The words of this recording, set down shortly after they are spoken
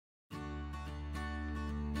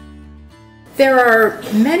There are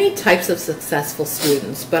many types of successful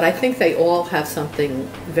students, but I think they all have something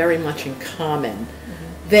very much in common.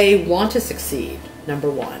 They want to succeed,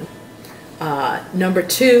 number one. Number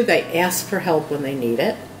two, they ask for help when they need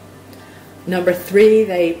it. Number three,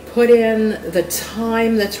 they put in the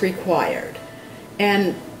time that's required.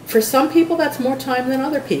 And for some people, that's more time than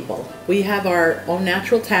other people. We have our own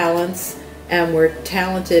natural talents, and we're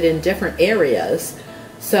talented in different areas.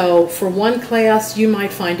 So for one class, you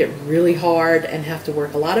might find it really hard and have to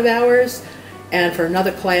work a lot of hours. And for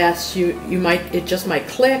another class, it just might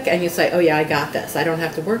click and you say, oh yeah, I got this. I don't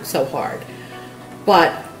have to work so hard.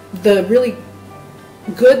 But the really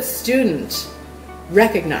good student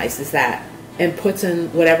recognizes that and puts in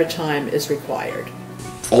whatever time is required.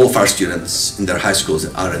 All of our students in their high schools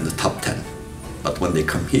are in the top 10. But when they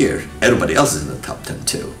come here, everybody else is in the top 10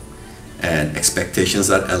 too. And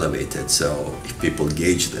expectations are elevated, so if people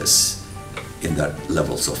gauge this in their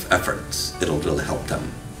levels of effort, it'll really help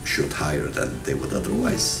them shoot higher than they would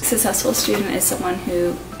otherwise. A successful student is someone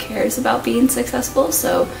who cares about being successful,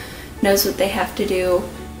 so knows what they have to do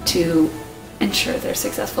to ensure they're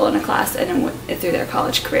successful in a class and through their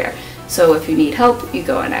college career. So if you need help, you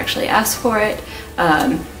go and actually ask for it.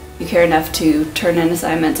 You care enough to turn in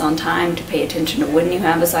assignments on time, to pay attention to when you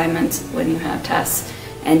have assignments, when you have tests,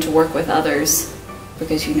 and to work with others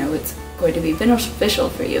because you know it's going to be beneficial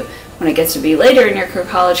for you. When it gets to be later in your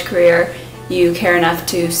college career, you care enough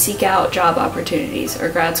to seek out job opportunities or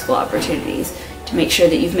grad school opportunities to make sure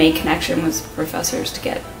that you've made connection with professors to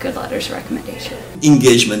get good letters of recommendation.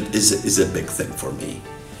 Engagement is a big thing for me.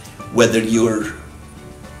 Whether you're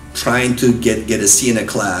trying to get a C in a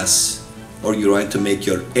class or you're trying to make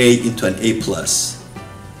your A into an A+,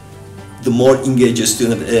 the more engaged a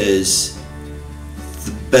student is,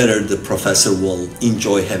 the better the professor will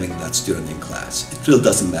enjoy having that student in class. It really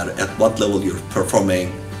doesn't matter at what level you're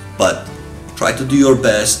performing, but try to do your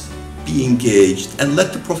best, be engaged, and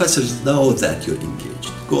let the professors know that you're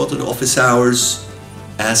engaged. Go to the office hours,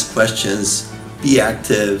 ask questions, be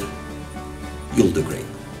active, you'll do great.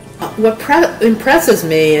 What impresses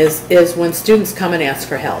me is when students come and ask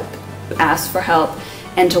for help. Ask for help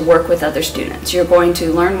and to work with other students. You're going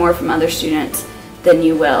to learn more from other students than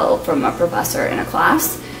you will from a professor in a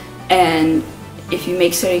class. And if you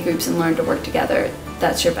make study groups and learn to work together,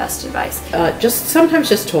 that's your best advice. Sometimes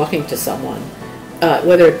just talking to someone,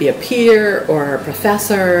 whether it be a peer or a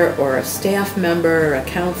professor or a staff member or a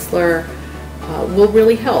counselor, will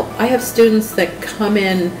really help. I have students that come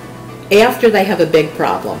in after they have a big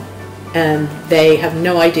problem and they have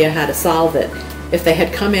no idea how to solve it. If they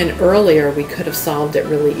had come in earlier, we could have solved it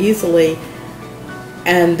really easily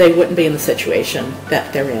and they wouldn't be in the situation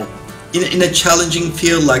that they're in. In a challenging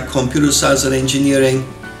field like computer science and engineering,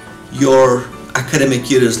 your academic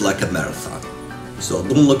year is like a marathon. So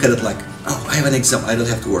don't look at it like, oh, I have an exam, I don't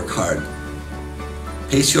have to work hard.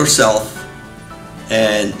 Pace yourself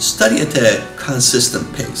and study at a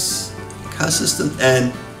consistent pace. Consistent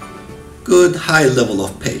and good high level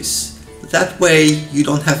of pace. That way you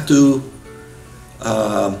don't have to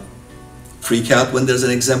freak out when there's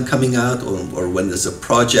an exam coming out or when there's a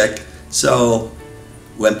project. So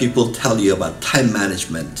when people tell you about time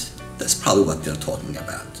management, that's probably what they're talking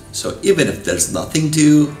about. So even if there's nothing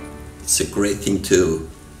due, it's a great thing to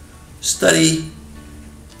study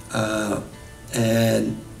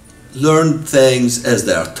and learn things as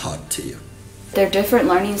they are taught to you. There are different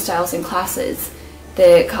learning styles in classes.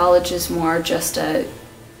 The college is more just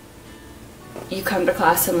you come to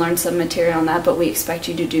class and learn some material on that, but we expect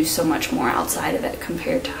you to do so much more outside of it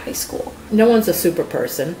compared to high school. No one's a super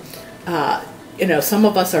person. You know, some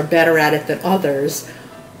of us are better at it than others,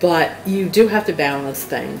 but you do have to balance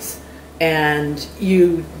things. And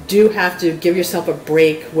you do have to give yourself a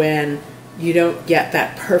break when you don't get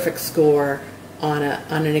that perfect score on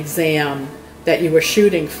an exam that you were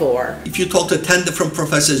shooting for. If you talk to 10 different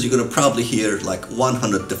professors, you're going to probably hear like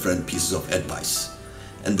 100 different pieces of advice.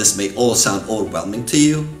 And this may all sound overwhelming to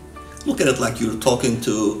you. Look at it like you're talking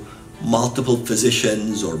to multiple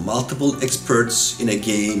physicians or multiple experts in a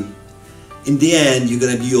game. In the end, you're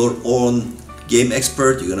going to be your own game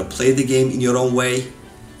expert. You're going to play the game in your own way.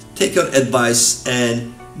 Take your advice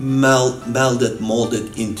and mold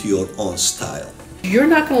it into your own style. You're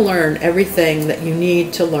not going to learn everything that you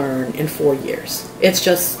need to learn in 4 years. It's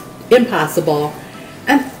just impossible.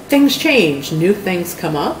 And things change. New things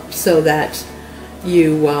come up so that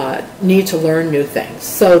you need to learn new things.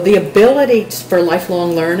 So the ability for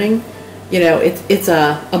lifelong learning, you know, it's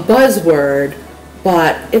a buzzword,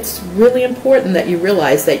 but it's really important that you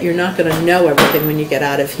realize that you're not going to know everything when you get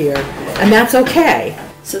out of here, and that's okay.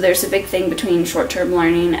 So there's a big thing between short-term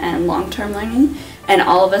learning and long-term learning. And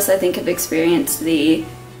all of us, I think, have experienced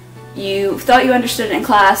you thought you understood it in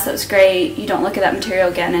class, that was great, you don't look at that material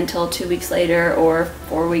again until 2 weeks later or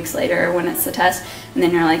 4 weeks later when it's the test, and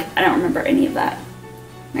then you're like, I don't remember any of that,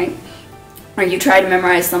 right? Or you try to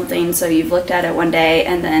memorize something, so you've looked at it one day,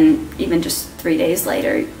 and then even just 3 days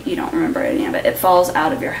later, you don't remember any of it. It falls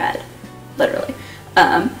out of your head, literally.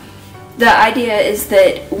 The idea is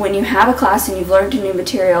that when you have a class and you've learned a new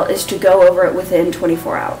material is to go over it within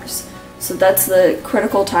 24 hours. So that's the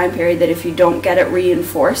critical time period that if you don't get it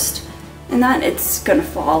reinforced in that, it's going to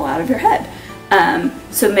fall out of your head.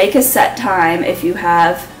 So make a set time if you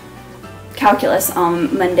have calculus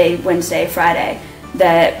on Monday, Wednesday, Friday,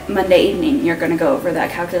 that Monday evening you're going to go over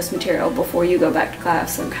that calculus material before you go back to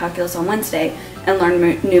class on calculus on Wednesday and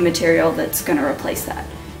learn new material that's going to replace that.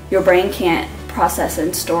 Your brain can't process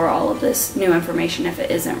and store all of this new information if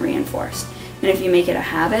it isn't reinforced. And if you make it a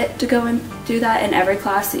habit to go and do that in every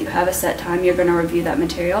class, that you have a set time you're going to review that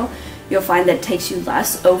material, you'll find that it takes you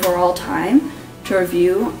less overall time to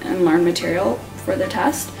review and learn material for the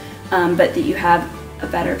test, but that you have a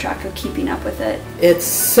better track of keeping up with it. It's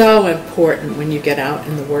so important when you get out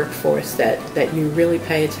in the workforce that you really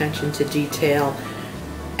pay attention to detail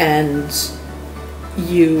and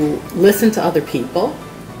you listen to other people,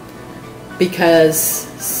 because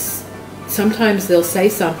sometimes they'll say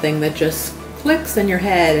something that just clicks in your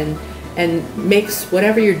head and makes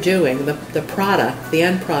whatever you're doing, the product, the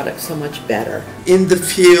end product, so much better. In the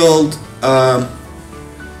field,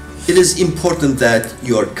 it is important that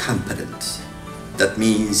you are competent. That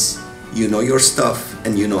means you know your stuff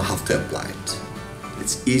and you know how to apply it.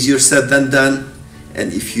 It's easier said than done,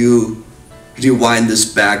 and if you rewind this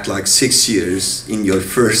back like 6 years in your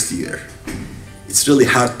first year, it's really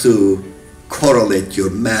hard to correlate your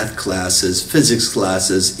math classes, physics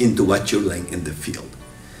classes into what you're doing in the field.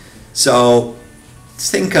 So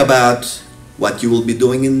think about what you will be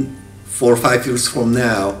doing in 4 or 5 years from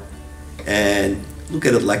now and look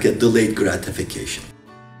at it like a delayed gratification.